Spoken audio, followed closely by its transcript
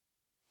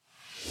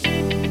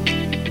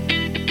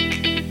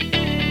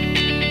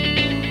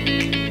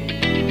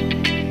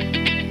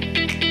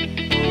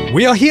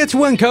We are here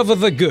to uncover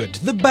the good,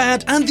 the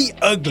bad, and the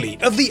ugly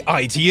of the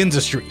IT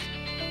industry.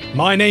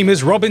 My name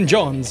is Robin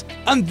Johns,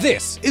 and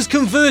this is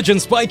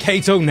Convergence by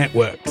Cato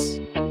Networks.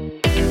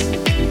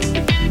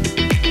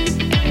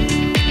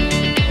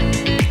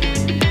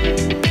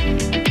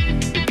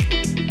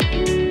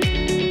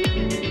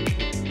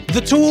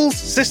 The tools,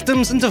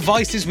 systems, and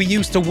devices we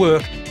use to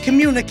work,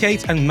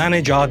 communicate, and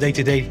manage our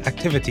day-to-day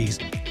activities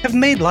have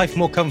made life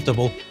more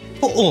comfortable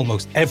for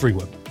almost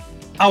everyone.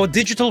 Our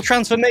digital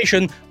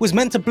transformation was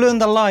meant to blur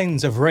the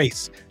lines of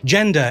race,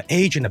 gender,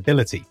 age, and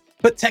ability.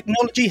 But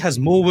technology has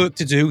more work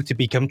to do to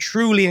become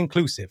truly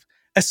inclusive,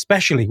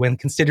 especially when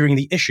considering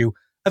the issue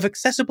of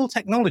accessible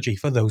technology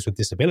for those with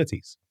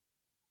disabilities.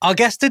 Our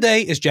guest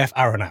today is Jeff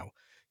Aronow,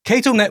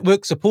 Cato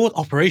Network Support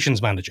Operations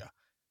Manager.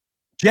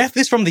 Jeff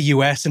is from the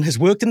US and has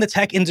worked in the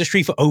tech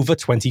industry for over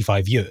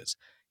 25 years.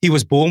 He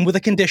was born with a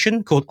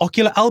condition called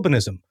Ocular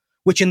Albinism,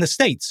 which in the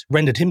States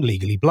rendered him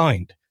legally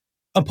blind.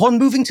 Upon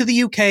moving to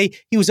the UK,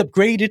 he was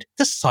upgraded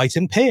to Sight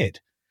Impaired.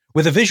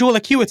 With a visual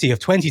acuity of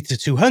 20 to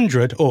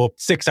 200, or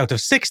 6 out of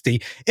 60,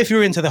 if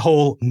you're into the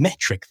whole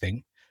metric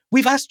thing,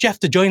 we've asked Jeff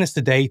to join us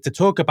today to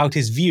talk about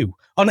his view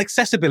on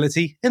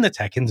accessibility in the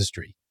tech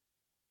industry.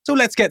 So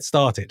let's get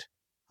started.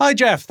 Hi,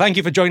 Jeff. Thank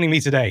you for joining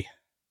me today.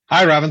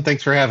 Hi, Robin.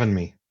 Thanks for having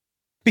me.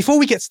 Before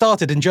we get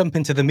started and jump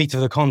into the meat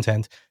of the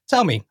content,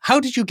 tell me,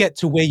 how did you get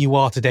to where you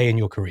are today in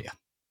your career?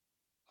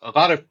 A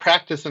lot of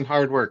practice and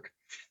hard work.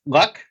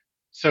 Luck.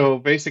 So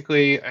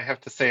basically, I have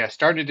to say I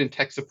started in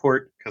tech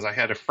support because I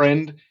had a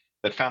friend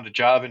that found a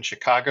job in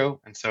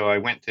Chicago. And so I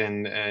went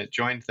and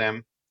joined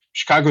them.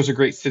 Chicago's a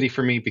great city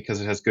for me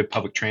because it has good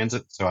public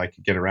transit, so I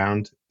could get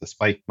around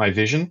despite my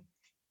vision.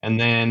 And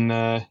then,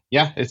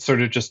 it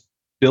sort of just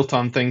built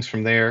on things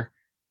from there.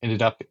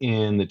 Ended up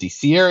in the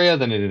DC area,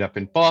 then ended up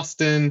in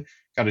Boston,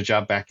 got a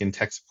job back in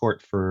tech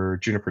support for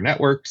Juniper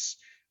Networks,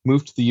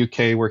 moved to the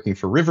UK working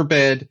for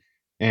Riverbed.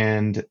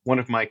 And one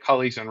of my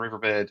colleagues on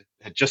Riverbed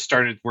had just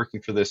started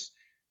working for this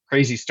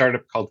crazy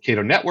startup called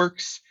Cato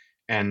Networks.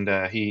 And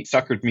he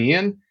suckered me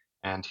in.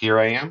 And here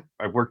I am.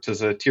 I've worked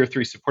as a tier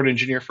 3 support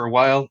engineer for a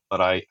while,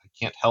 but I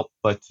can't help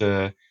but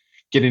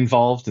get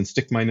involved and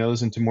stick my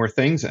nose into more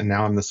things. And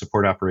now I'm the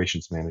support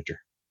operations manager.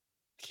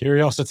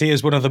 Curiosity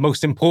is one of the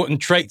most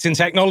important traits in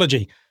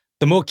technology.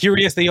 The more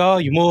curious they are,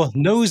 the more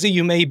nosy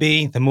you may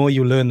be, the more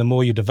you learn, the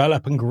more you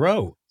develop and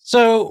grow.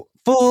 So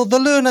for the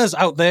learners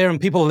out there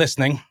and people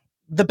listening,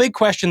 the big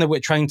question that we're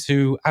trying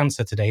to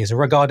answer today is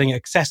regarding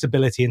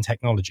accessibility in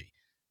technology.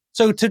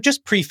 So to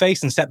just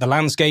preface and set the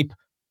landscape,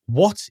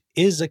 what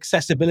is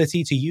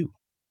accessibility to you?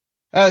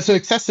 So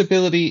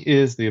accessibility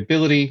is the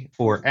ability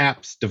for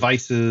apps,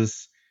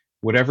 devices,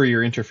 whatever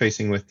you're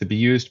interfacing with to be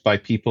used by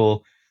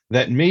people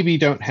that maybe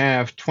don't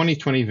have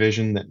 20/20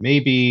 vision, that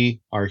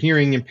maybe are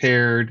hearing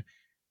impaired,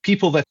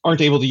 people that aren't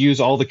able to use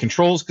all the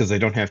controls because they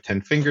don't have 10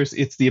 fingers.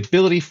 It's the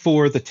ability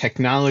for the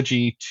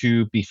technology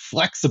to be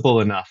flexible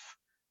enough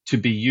to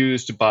be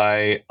used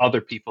by other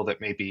people that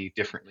may be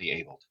differently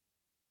abled.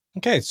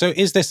 Okay, so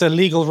is this a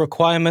legal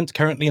requirement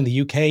currently in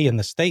the UK and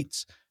the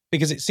States?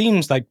 Because it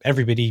seems like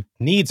everybody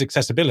needs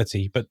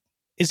accessibility, but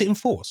is it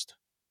enforced?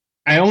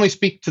 I only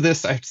speak to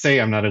this. I have to say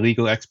I'm not a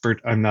legal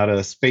expert. I'm not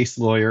a space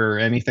lawyer or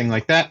anything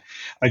like that.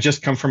 I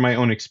just come from my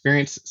own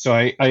experience. So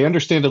I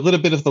understand a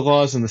little bit of the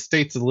laws in the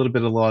States, a little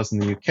bit of the laws in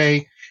the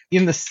UK.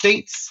 In the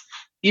States,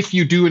 if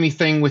you do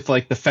anything with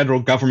like the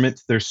federal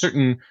government, there's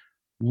certain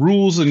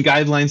rules and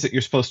guidelines that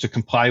you're supposed to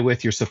comply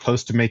with. You're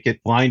supposed to make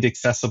it blind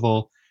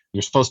accessible.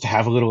 You're supposed to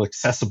have a little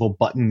accessible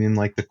button in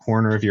like the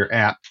corner of your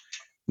app.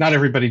 Not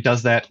everybody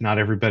does that. Not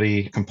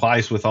everybody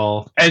complies with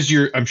all,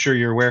 I'm sure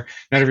you're aware,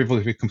 not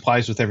everybody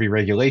complies with every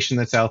regulation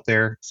that's out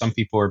there. Some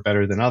people are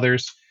better than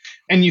others.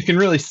 And you can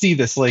really see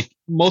this, like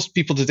most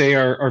people today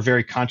are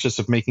very conscious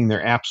of making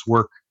their apps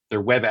work,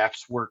 their web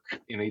apps work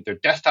in either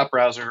desktop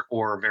browser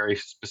or very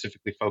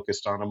specifically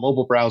focused on a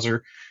mobile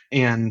browser.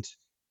 And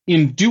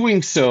in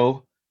doing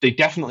so, they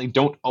definitely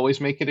don't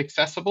always make it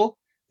accessible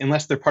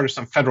unless they're part of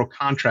some federal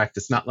contract.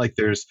 It's not like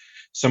there's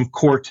some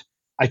court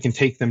I can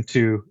take them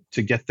to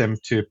get them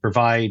to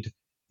provide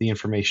the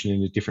information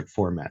in a different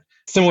format.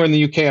 Similar in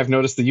the UK, I've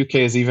noticed the UK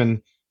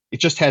it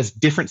just has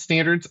different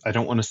standards. I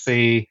don't want to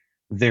say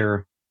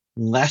they're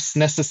less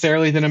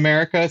necessarily than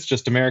America. It's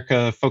just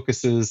America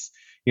focuses,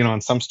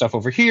 on some stuff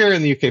over here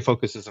and the UK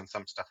focuses on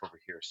some stuff over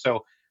here.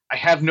 So I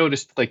have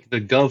noticed like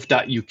the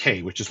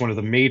gov.uk, which is one of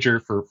the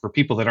major, for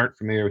people that aren't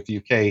familiar with the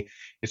UK,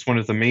 it's one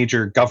of the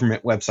major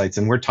government websites.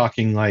 And we're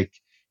talking like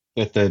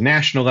at the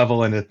national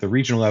level and at the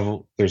regional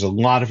level, there's a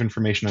lot of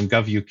information on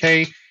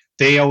gov.uk.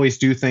 They always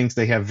do things.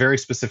 They have very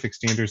specific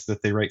standards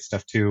that they write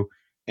stuff to.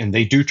 And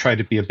they do try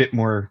to be a bit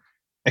more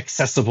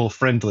accessible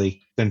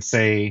friendly than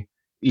say,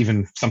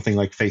 even something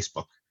like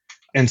Facebook.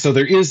 And so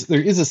there is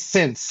a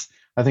sense,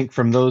 I think,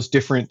 from those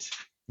different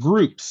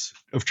groups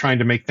of trying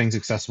to make things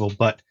accessible,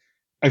 but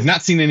I've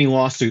not seen any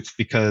lawsuits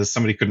because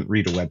somebody couldn't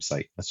read a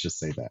website. Let's just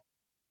say that.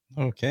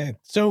 Okay.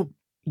 So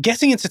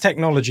getting into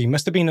technology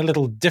must have been a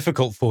little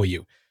difficult for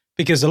you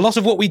because a lot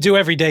of what we do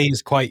every day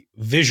is quite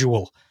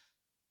visual.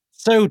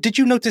 So, did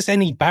you notice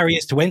any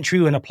barriers to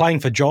entry when applying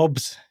for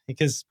jobs?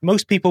 Because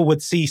most people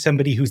would see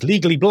somebody who's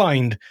legally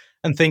blind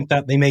and think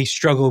that they may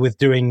struggle with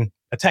doing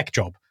a tech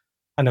job.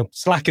 I know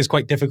Slack is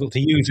quite difficult to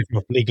use if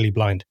you're legally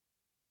blind.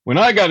 When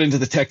I got into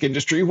the tech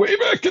industry way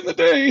back in the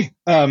day,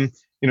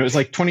 it was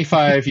like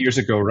 25 years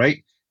ago,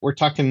 right? We're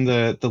talking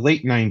the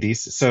late 90s.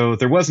 So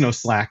there was no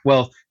Slack.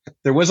 Well,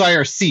 there was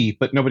IRC,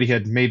 but nobody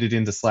had made it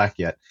into Slack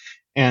yet.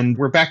 And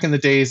we're back in the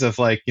days of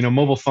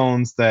mobile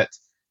phones that,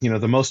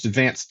 the most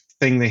advanced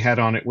thing they had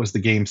on it was the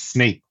game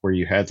Snake, where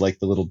you had like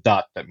the little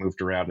dot that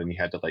moved around and you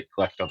had to like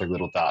collect other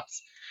little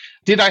dots.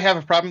 Did I have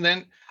a problem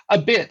then? A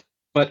bit,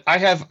 but I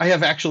have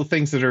actual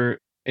things that are,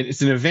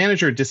 it's an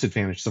advantage or a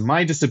disadvantage. So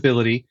my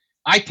disability,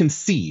 I can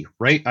see,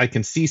 right? I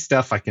can see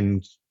stuff. I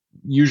can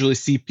usually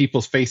see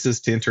people's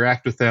faces to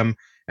interact with them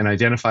and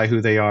identify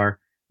who they are.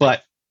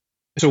 But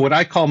so what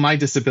I call my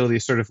disability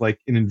is sort of like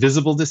an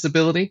invisible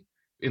disability,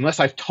 unless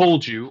I've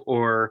told you,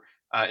 or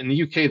in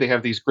the UK, they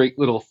have these great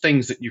little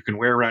things that you can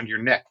wear around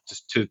your neck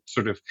just to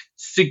sort of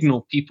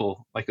signal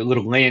people, like a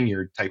little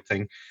lanyard type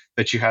thing,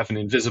 that you have an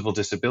invisible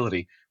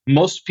disability.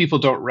 Most people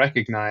don't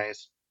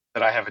recognize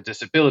that I have a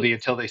disability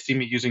until they see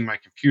me using my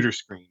computer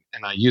screen.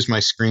 And I use my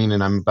screen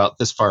and I'm about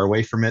this far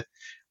away from it.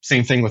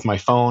 Same thing with my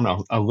phone.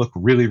 I'll look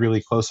really,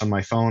 really close on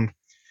my phone.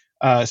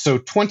 So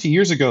 20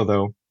 years ago,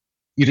 though,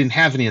 you didn't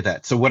have any of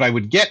that. So what I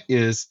would get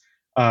is,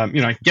 I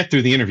could get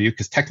through the interview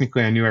because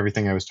technically I knew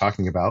everything I was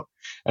talking about.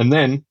 And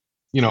then,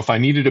 if I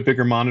needed a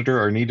bigger monitor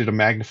or needed a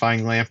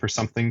magnifying lamp or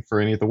something for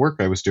any of the work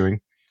I was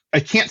doing, I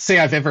can't say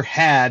I've ever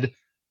had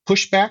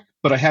pushback,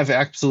 but I have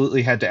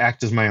absolutely had to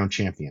act as my own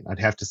champion.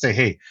 I'd have to say,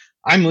 hey,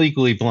 I'm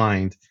legally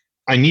blind.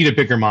 I need a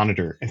bigger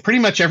monitor. And pretty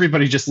much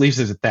everybody just leaves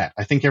it at that.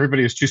 I think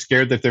everybody was too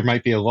scared that there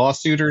might be a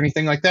lawsuit or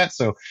anything like that.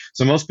 So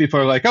most people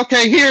are like,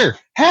 okay, here,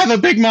 have a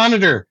big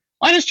monitor.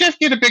 Why does Jeff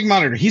get a big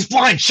monitor? He's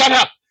blind. Shut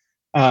up.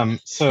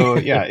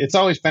 Yeah, it's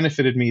always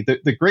benefited me.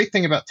 The great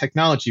thing about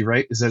technology,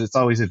 right, is that it's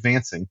always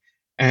advancing.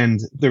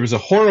 And there was a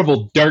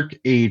horrible dark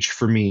age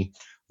for me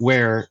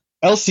where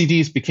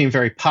LCDs became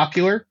very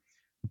popular,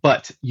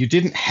 but you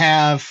didn't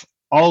have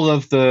all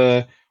of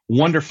the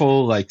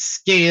wonderful like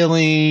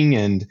scaling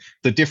and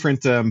the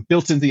different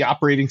built into the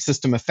operating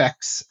system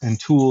effects and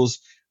tools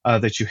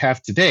that you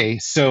have today.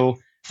 So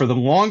for the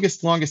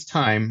longest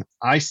time,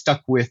 I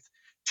stuck with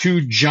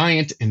two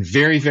giant and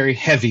very, very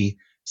heavy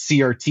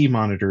CRT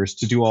monitors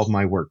to do all of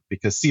my work,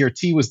 because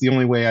CRT was the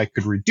only way I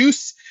could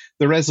reduce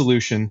the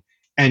resolution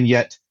and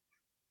yet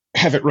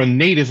have it run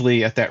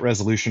natively at that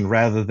resolution,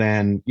 rather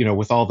than,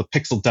 with all the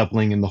pixel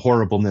doubling and the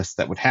horribleness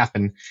that would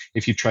happen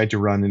if you tried to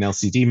run an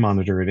LCD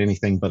monitor at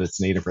anything but its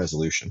native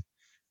resolution.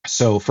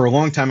 So for a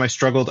long time, I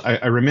struggled.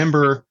 I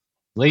remember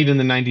late in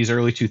the 90s,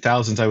 early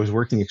 2000s, I was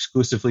working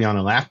exclusively on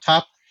a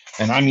laptop.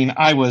 And I mean,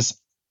 I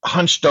was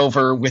hunched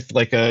over with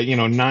like a,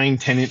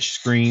 9-10-inch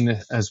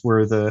screen, as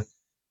were the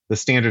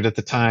standard at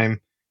the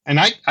time. And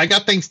I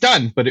got things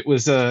done, but it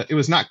was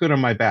not good on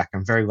my back.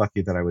 I'm very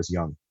lucky that I was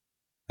young.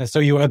 So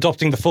you were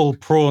adopting the full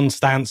prawn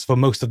stance for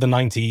most of the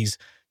 90s,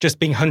 just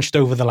being hunched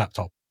over the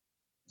laptop.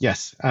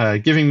 Yes,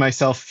 giving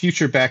myself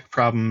future back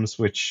problems,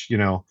 which,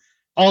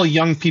 all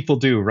young people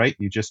do, right?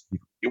 You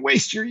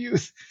waste your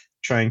youth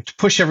trying to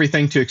push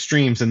everything to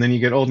extremes, and then you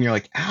get old and you're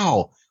like,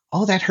 ow,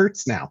 oh, that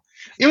hurts now.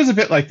 It was a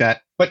bit like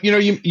that, but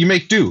you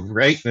make do,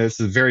 right? That's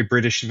a very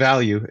British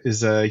value,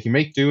 is you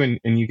make do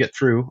and you get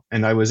through.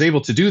 And I was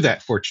able to do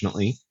that,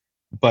 fortunately.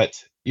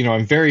 But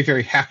I'm very,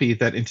 very happy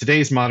that in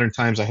today's modern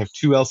times, I have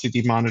two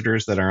LCD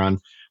monitors that are on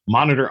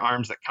monitor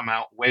arms that come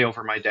out way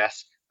over my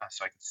desk,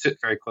 so I can sit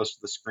very close to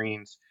the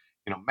screens.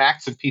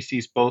 Macs and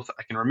PCs both.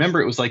 I can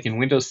remember it was like in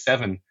Windows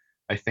 7,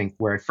 I think,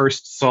 where I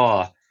first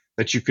saw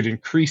that you could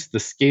increase the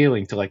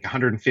scaling to like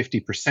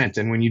 150%.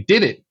 And when you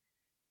did it,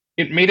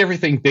 it made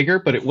everything bigger,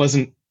 but it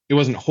wasn't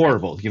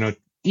horrible.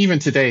 Even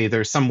today,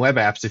 there's some web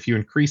apps, if you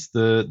increase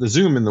the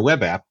zoom in the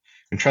web app,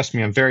 and trust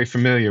me, I'm very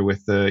familiar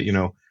with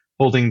the,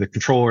 holding the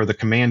control or the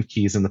command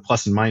keys and the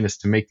plus and minus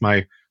to make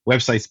my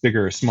websites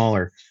bigger or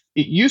smaller.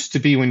 It used to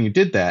be when you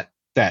did that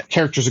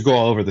characters would go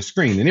all over the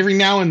screen. And every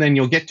now and then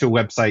you'll get to a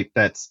website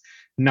that's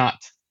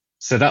not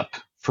set up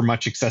for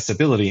much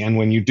accessibility. And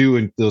when you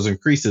do those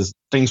increases,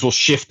 things will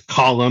shift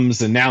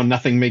columns and now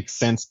nothing makes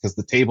sense because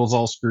the table's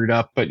all screwed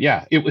up. But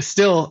yeah, it was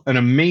still an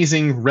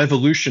amazing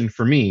revolution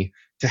for me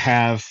to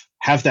have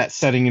that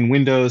setting in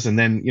Windows. And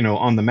then,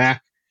 on the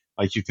Mac,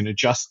 like you can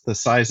adjust the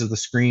size of the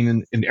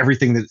screen and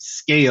everything that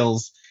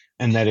scales,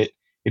 and that it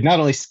not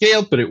only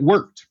scaled, but it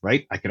worked,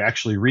 right? I could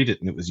actually read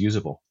it and it was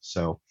usable.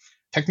 So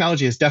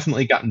technology has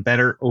definitely gotten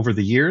better over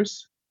the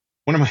years.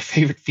 One of my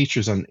favorite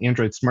features on an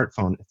Android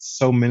smartphone, it's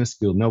so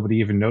minuscule, nobody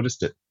even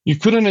noticed it. You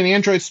put on an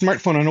Android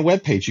smartphone on a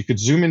web page, you could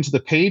zoom into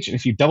the page, and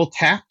if you double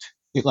tapped,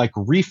 it like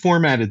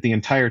reformatted the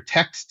entire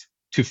text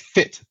to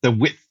fit the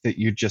width that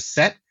you just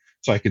set.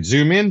 So I could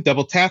zoom in,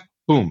 double tap,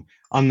 boom.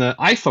 On the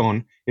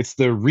iPhone, it's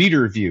the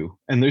reader view.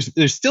 And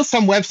there's still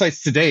some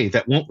websites today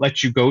that won't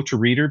let you go to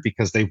reader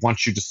because they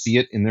want you to see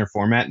it in their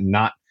format and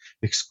not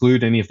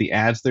exclude any of the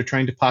ads they're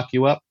trying to pop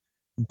you up.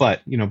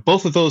 But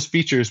both of those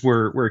features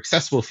were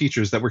accessible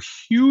features that were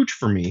huge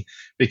for me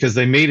because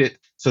they made it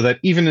so that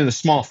even in a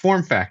small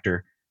form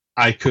factor,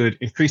 I could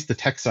increase the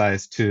text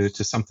size to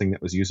something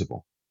that was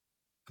usable.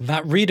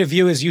 That reader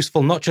view is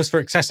useful not just for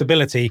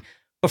accessibility,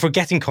 but for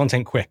getting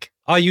content quick.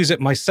 I use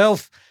it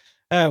myself.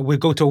 We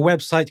go to a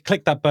website,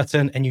 click that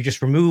button, and you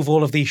just remove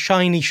all of the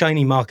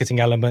shiny marketing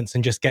elements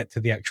and just get to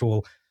the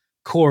actual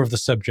core of the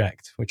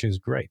subject, which is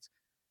great.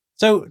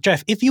 So,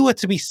 Jeff, if you were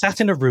to be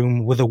sat in a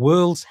room with the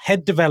world's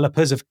head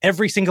developers of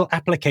every single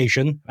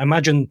application,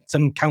 imagine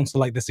some council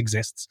like this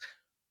exists,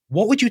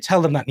 what would you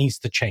tell them that needs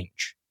to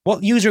change?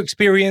 What user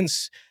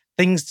experience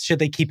things should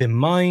they keep in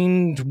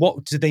mind?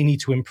 What do they need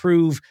to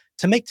improve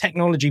to make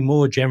technology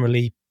more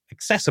generally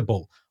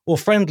accessible or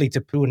friendly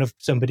to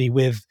somebody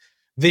with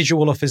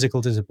visual or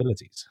physical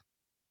disabilities?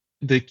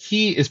 The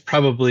key is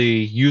probably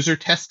user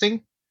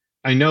testing.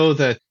 I know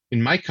that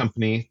in my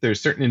company,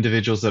 there's certain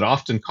individuals that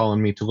often call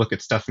on me to look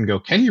at stuff and go,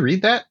 "Can you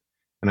read that?"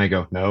 And I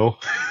go, "No."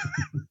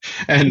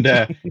 And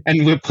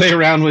we'll play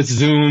around with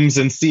zooms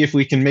and see if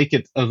we can make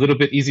it a little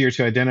bit easier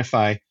to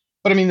identify.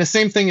 But I mean, the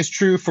same thing is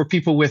true for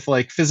people with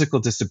like physical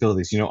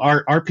disabilities.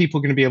 Are people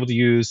going to be able to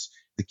use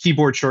the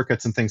keyboard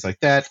shortcuts and things like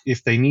that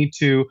if they need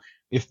to?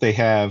 If they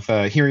have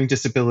hearing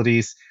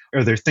disabilities,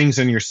 are there things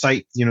on your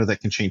site, that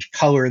can change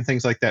color and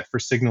things like that for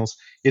signals?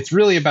 It's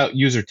really about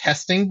user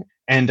testing.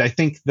 And I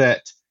think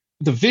that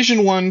the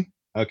vision one,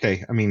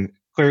 okay, I mean,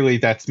 clearly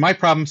that's my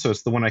problem, so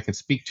it's the one I can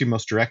speak to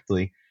most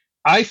directly.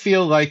 I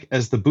feel like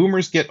as the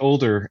boomers get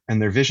older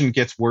and their vision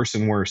gets worse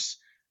and worse,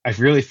 I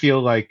really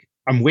feel like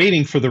I'm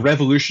waiting for the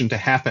revolution to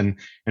happen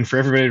and for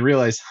everybody to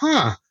realize,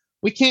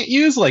 we can't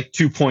use like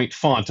 2-point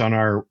font on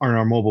our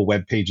mobile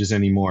web pages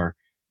anymore,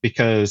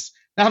 because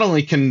not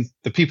only can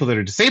the people that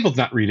are disabled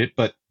not read it,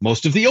 but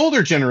most of the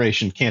older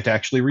generation can't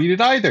actually read it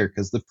either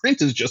because the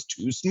print is just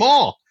too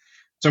small.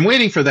 So I'm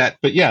waiting for that.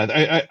 But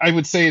yeah, I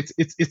would say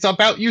it's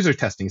about user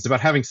testing. It's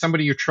about having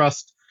somebody you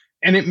trust.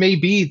 And it may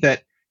be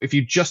that if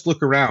you just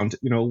look around,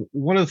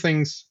 one of the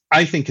things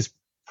I think is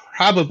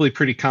probably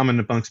pretty common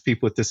amongst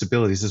people with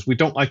disabilities is we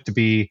don't like to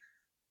be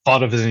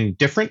thought of as any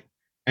different.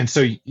 And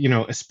so,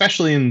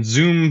 especially in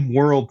Zoom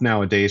world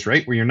nowadays,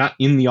 right, where you're not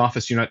in the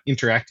office, you're not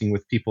interacting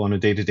with people on a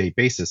day-to-day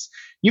basis,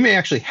 you may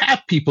actually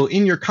have people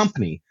in your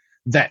company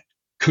that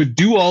could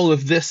do all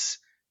of this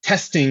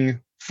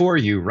testing for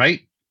you, right?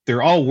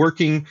 They're all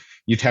working.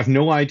 You'd have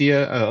no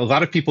idea. A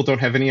lot of people don't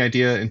have any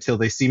idea until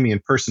they see me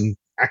in person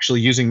actually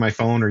using my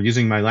phone or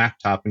using my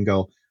laptop and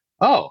go,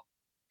 "Oh,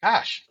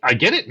 gosh, I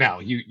get it now.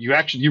 You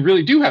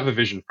really do have a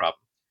vision problem."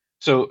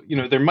 So,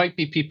 there might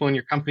be people in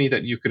your company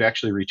that you could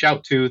actually reach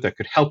out to that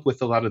could help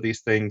with a lot of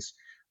these things.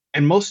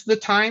 And most of the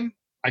time,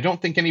 I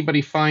don't think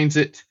anybody finds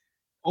it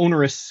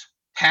onerous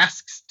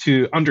tasks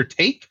to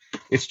undertake.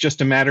 It's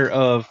just a matter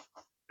of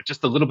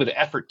just a little bit of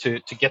effort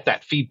to get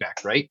that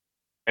feedback, right?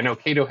 I know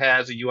Cato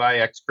has a UI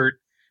expert.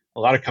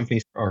 A lot of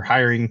companies are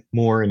hiring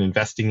more and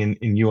investing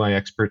in UI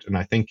expert. And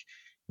I think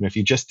if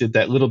you just did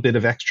that little bit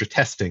of extra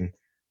testing,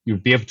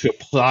 you'd be able to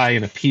apply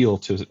and appeal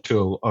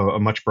to a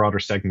much broader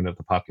segment of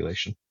the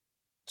population.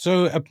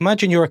 So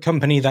imagine you're a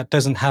company that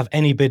doesn't have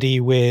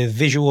anybody with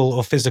visual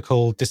or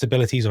physical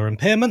disabilities or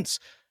impairments.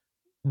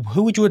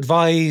 Who would you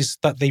advise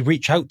that they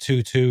reach out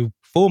to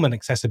form an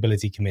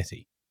accessibility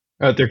committee?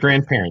 Their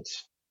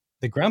grandparents.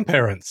 The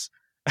grandparents.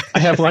 I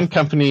have one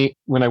company,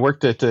 when I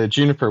worked at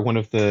Juniper, one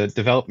of the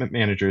development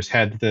managers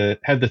had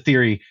the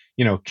theory,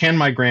 can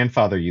my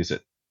grandfather use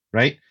it?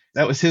 Right?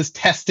 That was his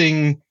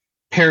testing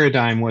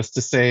paradigm, was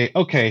to say,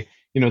 okay,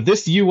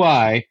 this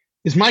UI,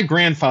 is my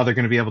grandfather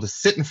going to be able to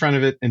sit in front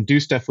of it and do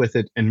stuff with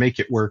it and make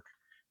it work?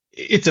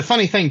 It's a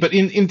funny thing, but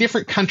in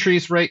different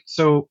countries, right?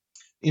 So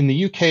in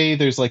the UK,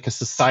 there's like a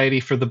society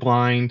for the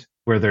blind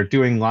where they're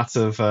doing lots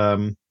of,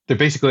 they're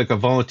basically like a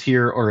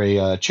volunteer or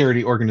a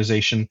charity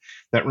organization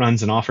that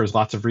runs and offers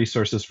lots of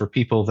resources for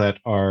people that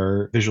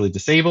are visually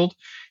disabled.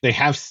 They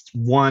have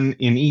one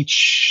in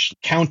each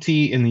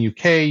county in the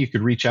UK. You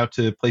could reach out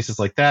to places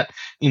like that.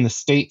 In the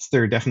States,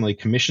 there are definitely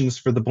commissions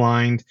for the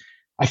blind.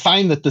 I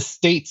find that the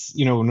States,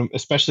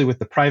 especially with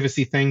the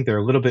privacy thing, they're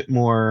a little bit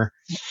more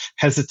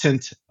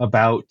hesitant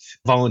about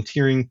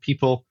volunteering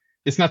people.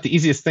 It's not the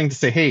easiest thing to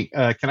say, "Hey,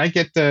 can I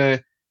get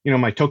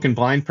my token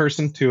blind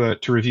person to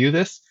review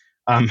this?"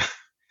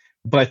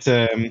 But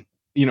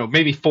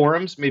maybe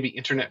forums, maybe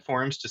internet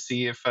forums, to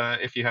see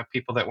if you have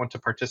people that want to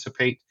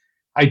participate.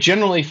 I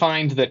generally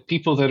find that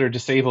people that are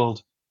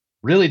disabled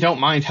really don't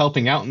mind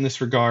helping out in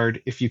this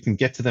regard if you can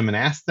get to them and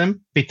ask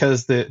them,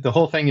 because the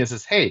whole thing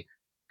is, hey,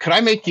 could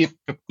I make it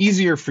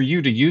easier for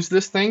you to use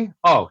this thing?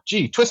 Oh,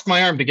 gee, twist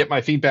my arm to get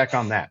my feedback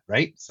on that,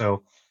 right?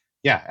 So,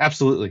 yeah,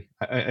 absolutely.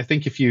 I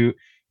think if you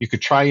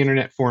could try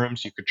internet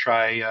forums, you could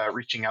try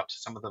reaching out to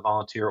some of the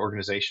volunteer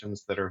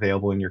organizations that are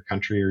available in your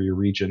country or your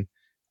region,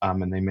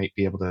 and they might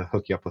be able to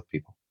hook you up with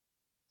people.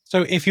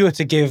 So if you were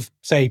to give,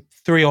 say,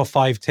 3 or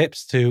 5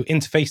 tips to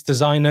interface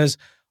designers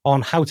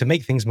on how to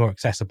make things more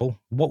accessible,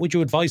 what would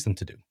you advise them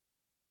to do?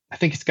 I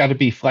think it's got to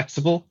be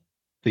flexible.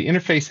 The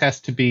interface has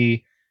to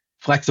be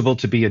flexible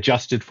to be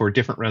adjusted for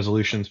different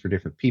resolutions for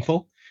different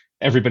people.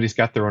 everybody's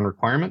got their own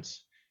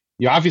requirements.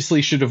 You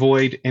obviously should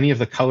avoid any of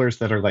the colors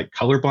that are like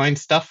colorblind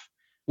stuff.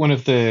 One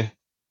of the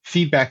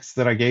feedbacks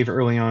that I gave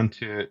early on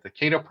to the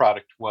Cato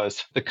product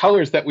was the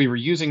colors that we were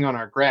using on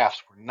our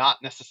graphs were not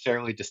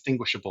necessarily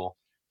distinguishable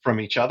from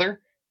each other.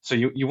 So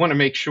you want to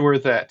make sure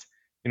that,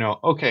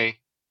 okay,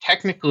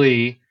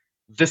 technically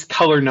this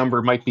color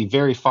number might be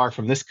very far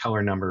from this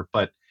color number,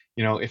 but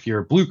if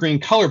you're blue-green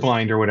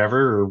colorblind or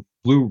whatever, or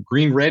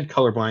blue-green-red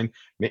colorblind,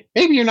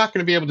 maybe you're not going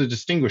to be able to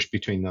distinguish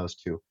between those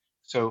two.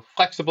 So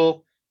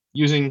flexible,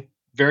 using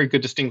very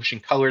good distinguishing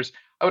colors.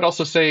 I would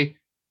also say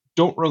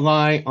don't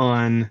rely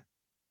on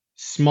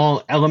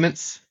small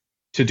elements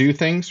to do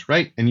things,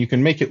 right? And you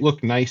can make it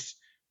look nice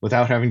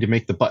without having to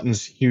make the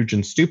buttons huge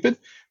and stupid,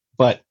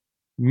 but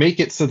make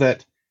it so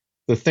that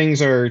the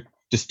things are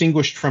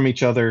distinguished from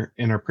each other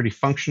and are pretty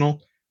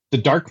functional. The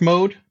dark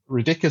mode,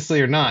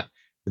 ridiculously or not,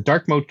 the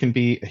dark mode can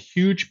be a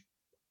huge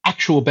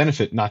actual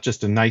benefit, not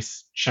just a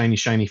nice,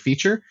 shiny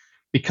feature,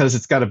 because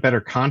it's got a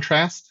better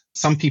contrast.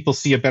 Some people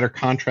see a better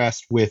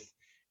contrast with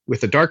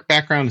a dark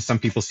background, and some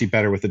people see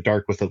better with a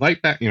dark with a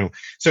light back.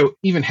 So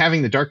even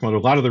having the dark mode, a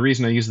lot of the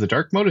reason I use the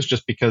dark mode is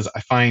just because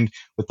I find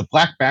with the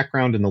black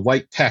background and the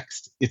white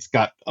text, it's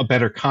got a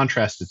better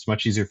contrast. It's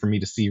much easier for me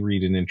to see,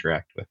 read, and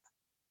interact with.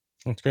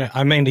 That's great.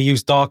 I mainly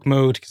use dark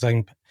mode because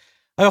I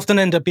often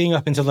end up being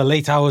up until the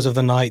late hours of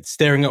the night,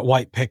 staring at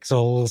white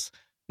pixels,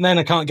 and then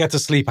I can't get to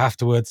sleep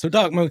afterwards. So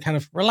dark mode kind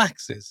of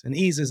relaxes and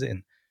eases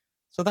in.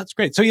 So that's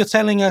great. So you're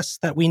telling us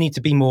that we need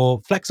to be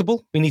more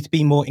flexible, we need to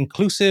be more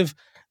inclusive,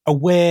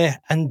 aware,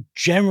 and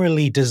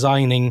generally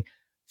designing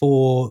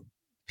for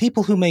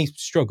people who may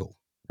struggle.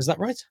 Is that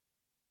right?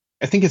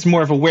 I think it's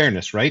more of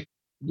awareness, right?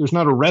 There's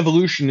not a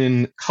revolution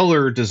in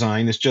color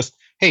design. It's just,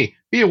 hey,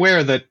 be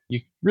aware that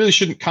you really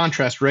shouldn't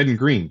contrast red and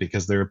green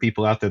because there are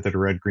people out there that are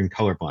red-green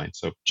colorblind.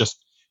 So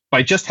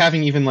by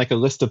having even like a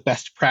list of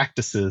best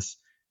practices,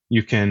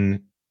 you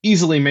can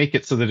easily make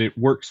it so that it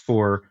works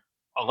for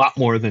a lot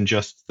more than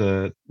just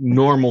the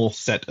normal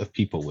set of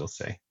people, we'll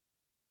say.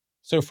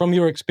 So from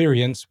your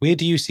experience, where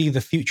do you see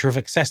the future of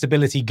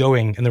accessibility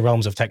going in the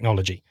realms of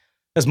technology?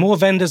 As more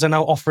vendors are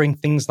now offering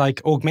things like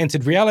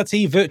augmented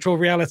reality, virtual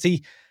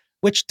reality,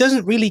 which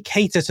doesn't really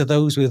cater to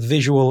those with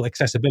visual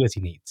accessibility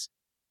needs.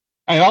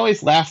 I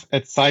always laugh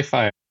at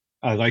sci-fi.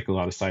 I like a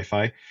lot of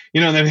sci-fi.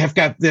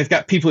 They've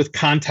got people with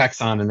contacts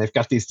on and they've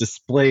got these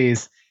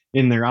displays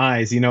in their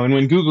eyes, and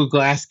when Google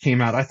Glass came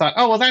out, I thought,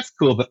 oh, well, that's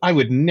cool, but I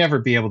would never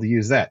be able to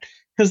use that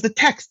because the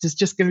text is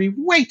just going to be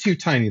way too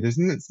tiny.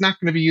 It's not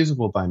going to be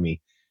usable by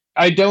me.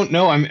 I don't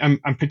know.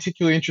 I'm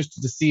particularly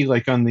interested to see,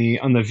 like on the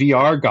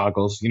VR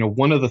goggles.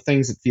 One of the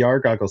things that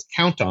VR goggles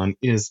count on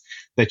is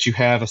that you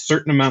have a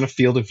certain amount of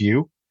field of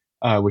view,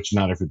 which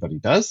not everybody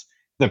does.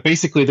 That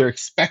basically they're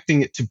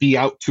expecting it to be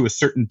out to a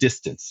certain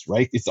distance,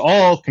 right? It's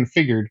all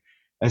configured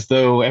as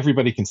though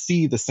everybody can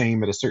see the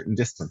same at a certain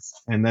distance,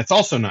 and that's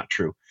also not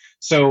true.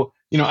 So,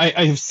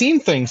 I have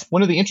seen things.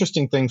 One of the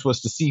interesting things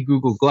was to see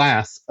Google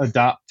Glass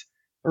adopt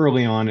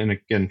early on, and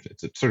again,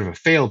 it's a sort of a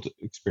failed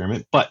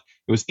experiment, but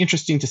it was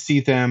interesting to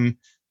see them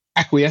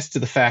acquiesce to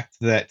the fact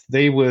that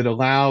they would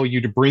allow you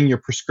to bring your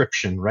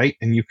prescription, right?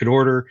 And you could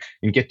order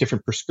and get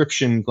different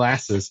prescription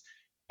glasses.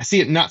 I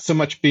see it not so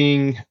much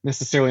being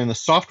necessarily on the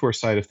software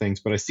side of things,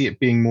 but I see it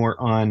being more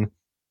on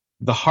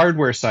the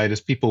hardware side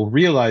as people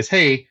realize,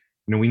 hey,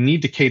 we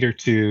need to cater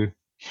to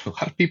a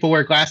lot of people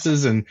wear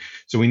glasses, and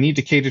so we need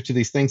to cater to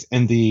these things.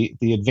 And the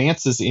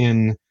advances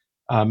in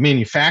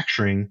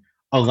manufacturing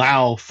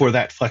allow for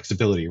that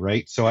flexibility,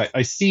 right? So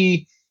I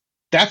see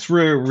that's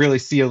where I really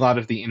see a lot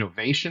of the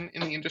innovation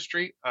in the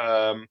industry,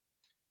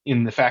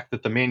 in the fact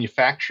that the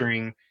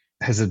manufacturing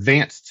has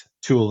advanced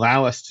to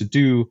allow us to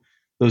do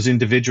those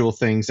individual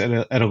things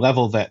at a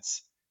level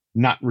that's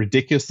not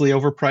ridiculously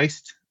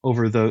overpriced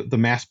over the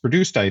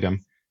mass-produced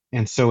item.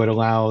 And so it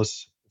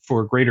allows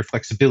for greater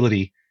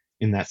flexibility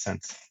in that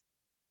sense.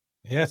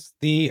 Yes,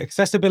 the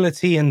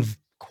accessibility and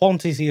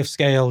quantity of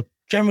scale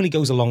generally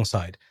goes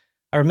alongside.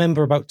 I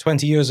remember about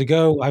 20 years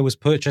ago, I was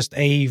purchased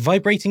a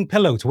vibrating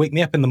pillow to wake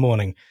me up in the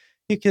morning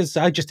because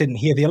I just didn't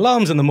hear the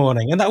alarms in the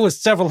morning. And that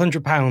was several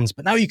 £100s.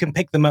 But now you can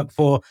pick them up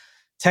for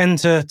 10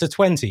 to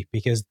 20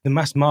 because the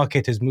mass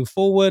market has moved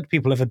forward.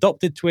 People have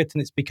adopted to it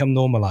and it's become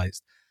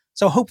normalized.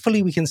 So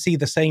hopefully we can see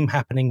the same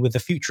happening with the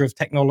future of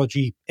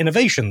technology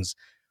innovations,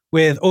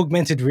 with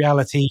augmented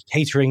reality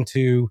catering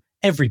to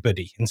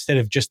everybody instead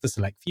of just the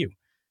select few.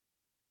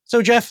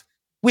 So, Jeff,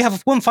 we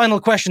have one final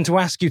question to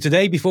ask you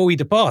today before we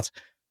depart.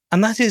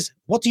 And that is,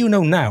 what do you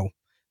know now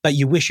that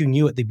you wish you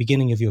knew at the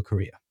beginning of your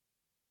career?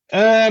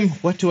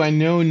 What do I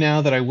know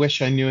now that I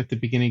wish I knew at the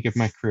beginning of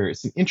my career?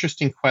 It's an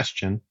interesting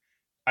question.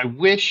 I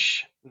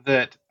wish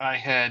that I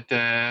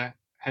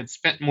had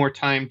spent more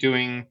time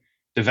doing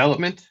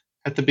development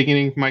at the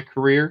beginning of my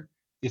career.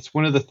 It's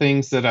one of the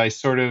things that I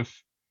sort of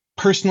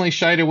personally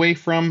shied away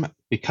from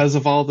because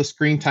of all the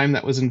screen time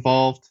that was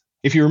involved.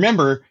 If you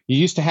remember, you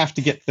used to have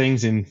to get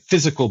things in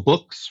physical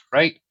books,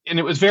 right? And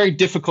it was very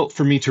difficult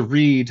for me to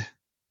read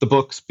the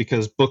books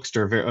because books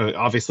are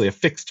obviously a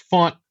fixed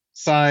font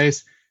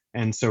size.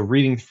 And so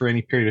reading for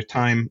any period of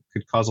time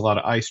could cause a lot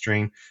of eye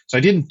strain. So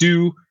I didn't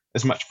do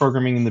as much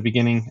programming in the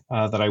beginning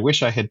that I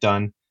wish I had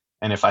done.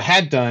 And if I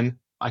had done,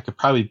 I could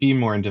probably be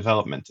more in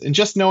development. And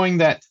just knowing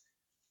that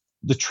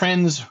the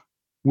trends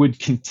would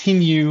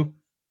continue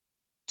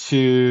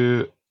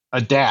to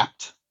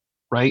adapt,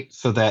 right?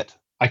 So that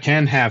I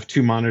can have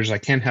two monitors, I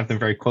can have them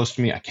very close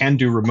to me, I can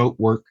do remote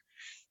work.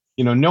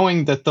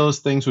 Knowing that those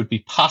things would be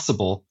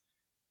possible,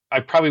 I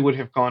probably would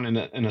have gone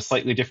in a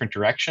slightly different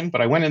direction,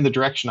 but I went in the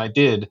direction I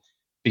did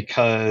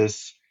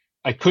because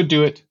I could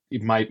do it.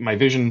 My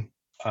vision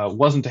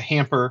wasn't a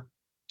hamper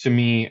to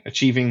me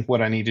achieving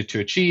what I needed to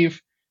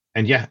achieve.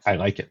 And yeah, I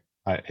like it.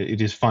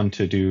 It is fun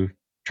to do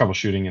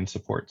troubleshooting and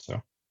support.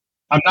 So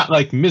I'm not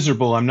like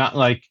miserable. I'm not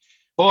like,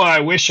 oh, I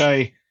wish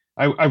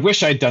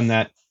I'd done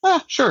that.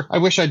 Sure. I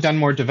wish I'd done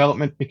more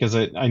development because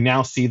I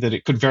now see that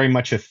it could very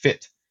much have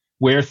fit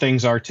where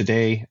things are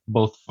today,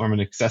 both from an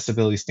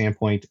accessibility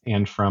standpoint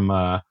and from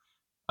a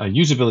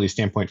usability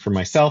standpoint for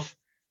myself.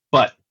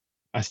 But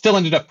I still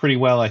ended up pretty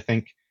well, I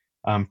think.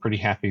 I'm pretty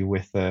happy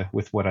with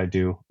what I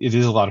do. It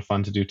is a lot of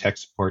fun to do tech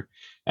support.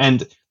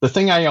 And the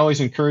thing I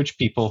always encourage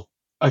people,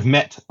 I've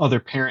met other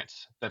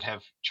parents that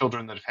have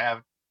children that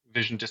have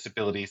vision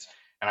disabilities,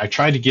 and I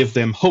try to give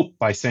them hope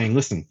by saying,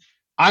 listen,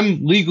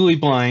 I'm legally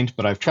blind,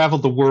 but I've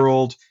traveled the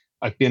world.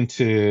 I've been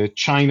to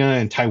China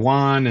and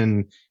Taiwan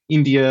and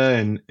India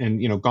and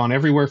gone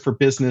everywhere for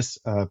business,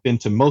 been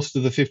to most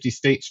of the 50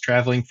 states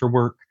traveling for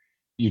work.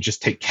 You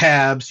just take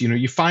cabs,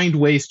 you find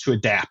ways to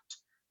adapt.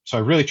 So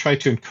I really try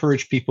to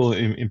encourage people,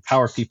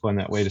 empower people in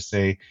that way to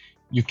say,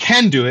 you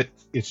can do it.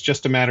 It's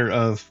just a matter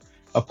of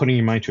putting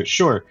your mind to it.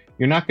 Sure,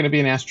 you're not going to be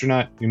an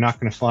astronaut. You're not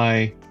going to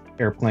fly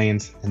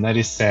airplanes, and that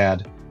is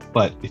sad,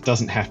 but it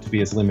doesn't have to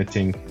be as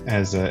limiting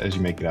as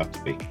you make it out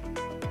to be.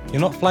 You're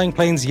not flying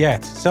planes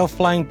yet.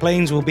 Self-flying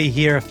planes will be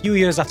here a few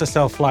years after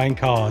self-flying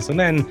cars, and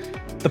then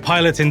the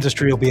pilot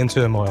industry will be in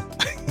turmoil.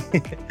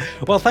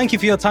 Well, thank you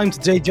for your time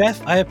today,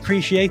 Jeff. I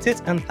appreciate it,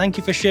 and thank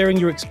you for sharing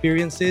your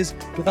experiences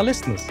with our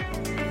listeners.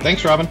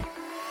 Thanks, Robin.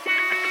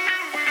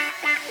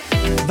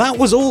 That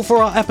was all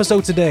for our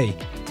episode today.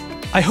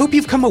 I hope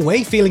you've come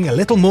away feeling a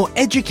little more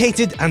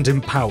educated and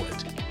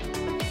empowered.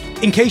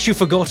 In case you've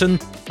forgotten,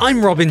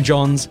 I'm Robin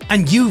Johns,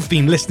 and you've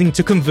been listening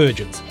to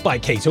Convergence by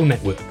Cato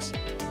Networks.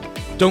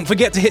 Don't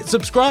forget to hit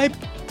subscribe,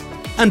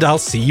 and I'll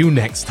see you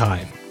next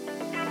time.